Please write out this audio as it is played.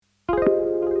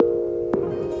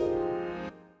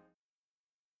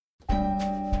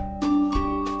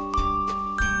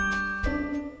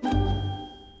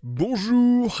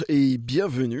Bonjour et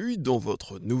bienvenue dans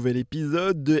votre nouvel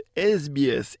épisode de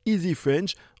SBS Easy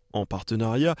French en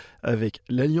partenariat avec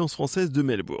l'Alliance française de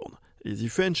Melbourne. Easy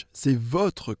French, c'est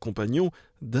votre compagnon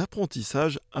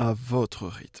d'apprentissage à votre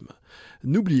rythme.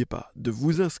 N'oubliez pas de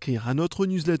vous inscrire à notre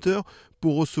newsletter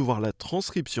pour recevoir la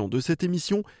transcription de cette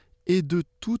émission et de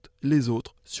toutes les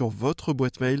autres sur votre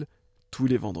boîte mail tous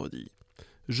les vendredis.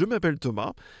 Je m'appelle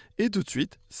Thomas et tout de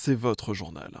suite, c'est votre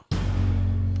journal.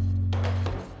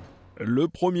 Le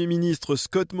Premier ministre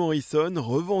Scott Morrison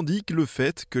revendique le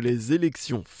fait que les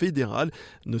élections fédérales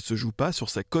ne se jouent pas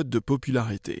sur sa cote de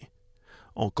popularité.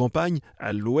 En campagne,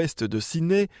 à l'ouest de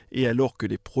Sydney, et alors que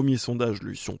les premiers sondages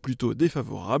lui sont plutôt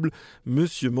défavorables, M.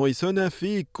 Morrison a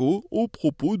fait écho aux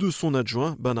propos de son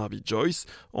adjoint Barnaby Joyce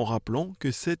en rappelant que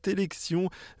cette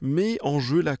élection met en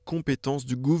jeu la compétence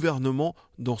du gouvernement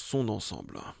dans son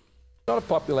ensemble. Not a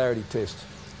popularity test.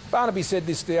 Barnaby said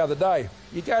this the other day.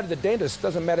 You go to the dentist,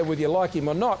 doesn't matter whether you like him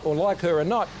or not, or like her or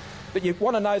not, but you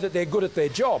want to know that they're good at their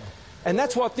job. And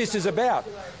that's what this is about.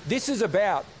 This is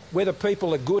about whether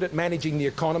people are good at managing the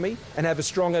economy and have a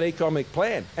strong economic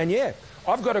plan. And yeah,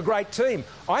 I've got a great team.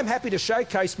 I'm happy to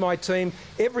showcase my team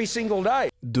every single day.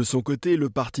 De son côté, le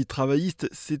Parti travailliste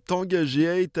s'est engagé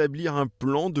à établir un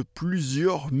plan de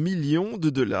plusieurs millions de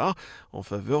dollars en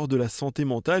faveur de la santé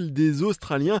mentale des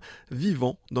Australiens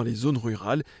vivant dans les zones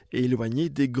rurales et éloignées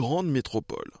des grandes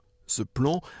métropoles. Ce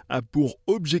plan a pour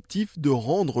objectif de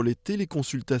rendre les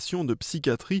téléconsultations de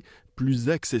psychiatrie plus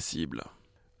accessibles.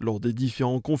 Lors des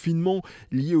différents confinements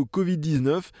liés au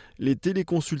Covid-19, les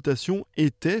téléconsultations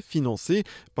étaient financées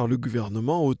par le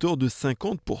gouvernement à hauteur de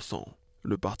 50%.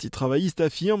 Le Parti travailliste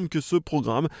affirme que ce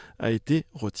programme a été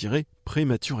retiré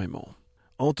prématurément.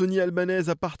 Anthony Albanese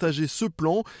a partagé ce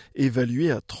plan,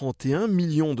 évalué à 31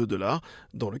 millions de dollars,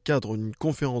 dans le cadre d'une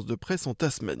conférence de presse en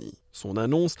Tasmanie. Son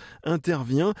annonce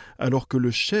intervient alors que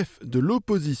le chef de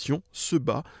l'opposition se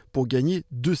bat pour gagner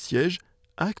 2 sièges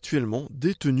actuellement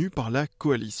détenus par la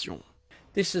coalition.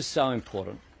 This is so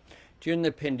important. During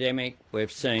the pandemic,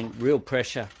 we've seen real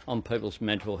pressure on people's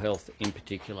mental health in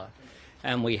particular.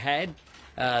 And we had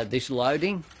this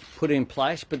loading put in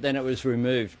place, but then it was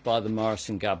removed by the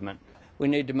Morrison government. We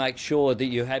need to make sure that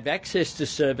you have access to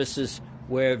services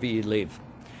wherever you live.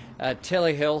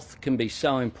 Telehealth can be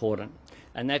so important,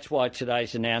 and that's why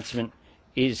today's announcement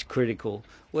is critical.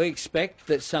 We expect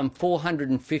that some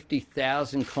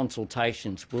 450,000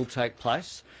 consultations will take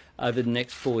place over the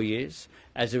next 4 years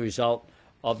as a result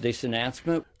of this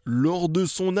announcement. Lors de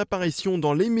son apparition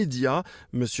dans les médias,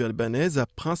 M. Albanese a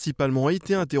principalement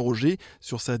été interrogé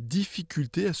sur sa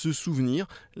difficulté à se souvenir,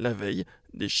 la veille,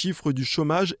 des chiffres du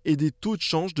chômage et des taux de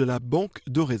change de la banque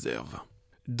de réserve.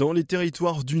 Dans les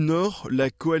territoires du Nord,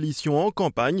 la coalition en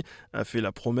campagne a fait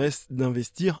la promesse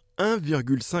d'investir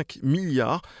 1,5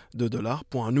 milliard de dollars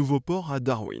pour un nouveau port à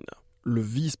Darwin. Le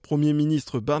vice-premier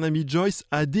ministre Barnaby Joyce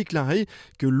a déclaré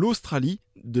que l'Australie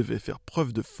devait faire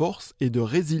preuve de force et de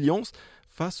résilience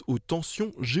face aux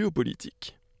tensions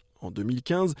géopolitiques. En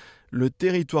 2015, le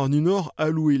territoire du Nord a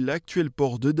loué l'actuel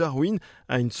port de Darwin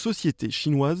à une société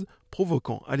chinoise,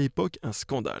 provoquant à l'époque un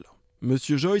scandale. M.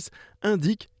 Joyce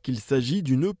indique qu'il s'agit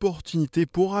d'une opportunité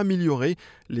pour améliorer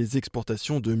les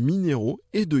exportations de minéraux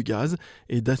et de gaz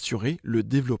et d'assurer le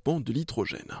développement de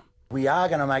l'hydrogène. We are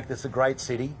going to make this a great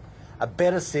city, a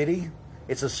better city.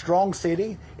 It's a strong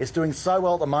city. It's doing so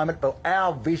well at the moment, but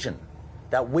our vision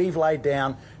that we've laid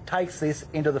down takes this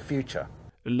into the future.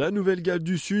 La Nouvelle-Galles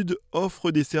du Sud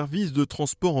offre des services de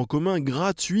transport en commun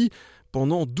gratuits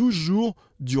pendant 12 jours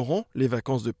durant les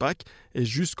vacances de Pâques et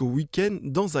jusqu'au week-end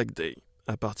d'Anzac Day.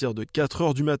 À partir de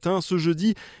 4h du matin ce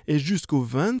jeudi et jusqu'au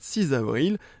 26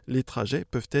 avril, les trajets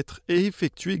peuvent être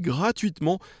effectués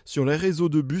gratuitement sur les réseaux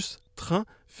de bus, trains,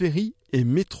 ferries et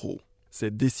métros.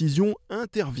 Cette décision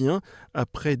intervient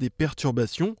après des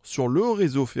perturbations sur le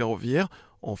réseau ferroviaire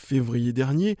en février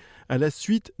dernier à la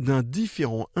suite d'un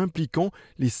différend impliquant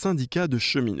les syndicats de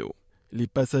cheminots. Les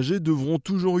passagers devront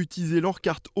toujours utiliser leur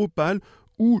carte Opal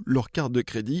ou leur carte de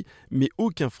crédit, mais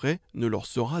aucun frais ne leur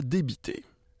sera débité.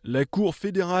 La Cour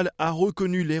fédérale a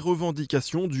reconnu les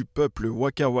revendications du peuple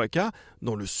Waka Waka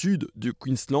dans le sud du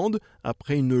Queensland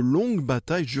après une longue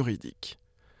bataille juridique.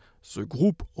 Ce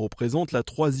groupe représente la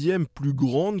 3e plus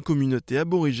grande communauté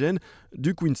aborigène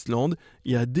du Queensland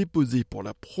et a déposé pour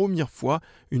la première fois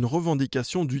une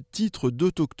revendication du titre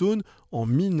d'autochtone en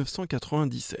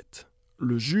 1997.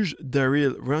 Le juge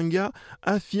Daryl Ranga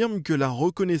affirme que la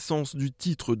reconnaissance du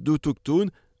titre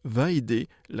d'autochtone va aider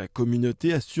la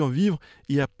communauté à survivre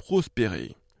et à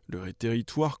prospérer. Le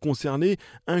territoire concerné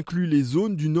inclut les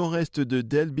zones du nord-est de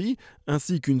Dalby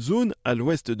ainsi qu'une zone à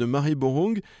l'ouest de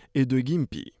Maribyrnong et de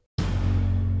Gympie.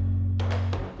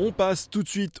 On passe tout de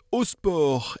suite au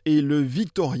sport et le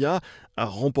Victoria a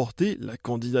remporté la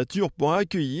candidature pour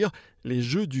accueillir les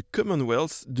Jeux du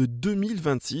Commonwealth de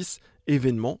 2026,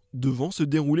 événement devant se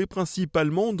dérouler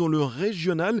principalement dans le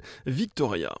Regional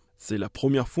Victoria. C'est la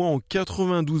première fois en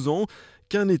 92 ans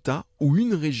qu'un État ou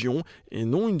une région et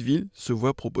non une ville se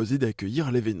voit proposer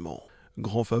d'accueillir l'événement.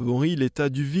 Grand favori, l'État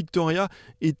du Victoria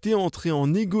était entré en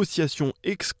négociation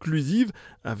exclusive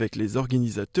avec les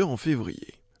organisateurs en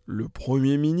février. Le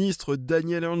Premier ministre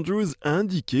Daniel Andrews a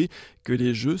indiqué que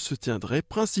les Jeux se tiendraient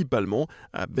principalement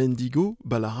à Bendigo,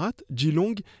 Ballarat,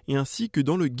 Geelong et ainsi que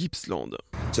dans le Gippsland.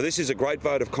 So this is a great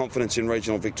vote of confidence in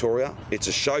regional Victoria. It's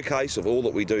a showcase of all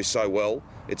that we do so well.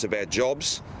 It's about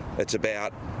jobs. It's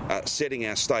about setting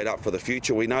our state up for the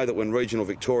future. We know that when regional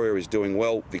Victoria is doing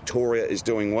well, Victoria is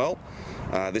doing well.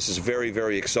 This is very,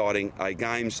 very exciting. A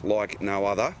games like no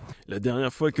other. La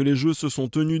dernière fois que les Jeux se sont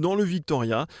tenus dans le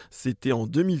Victoria, c'était en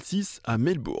 2006 à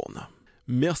Melbourne.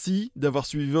 Merci d'avoir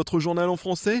suivi votre journal en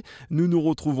français. Nous nous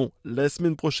retrouvons la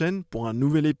semaine prochaine pour un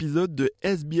nouvel épisode de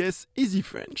SBS Easy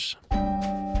French.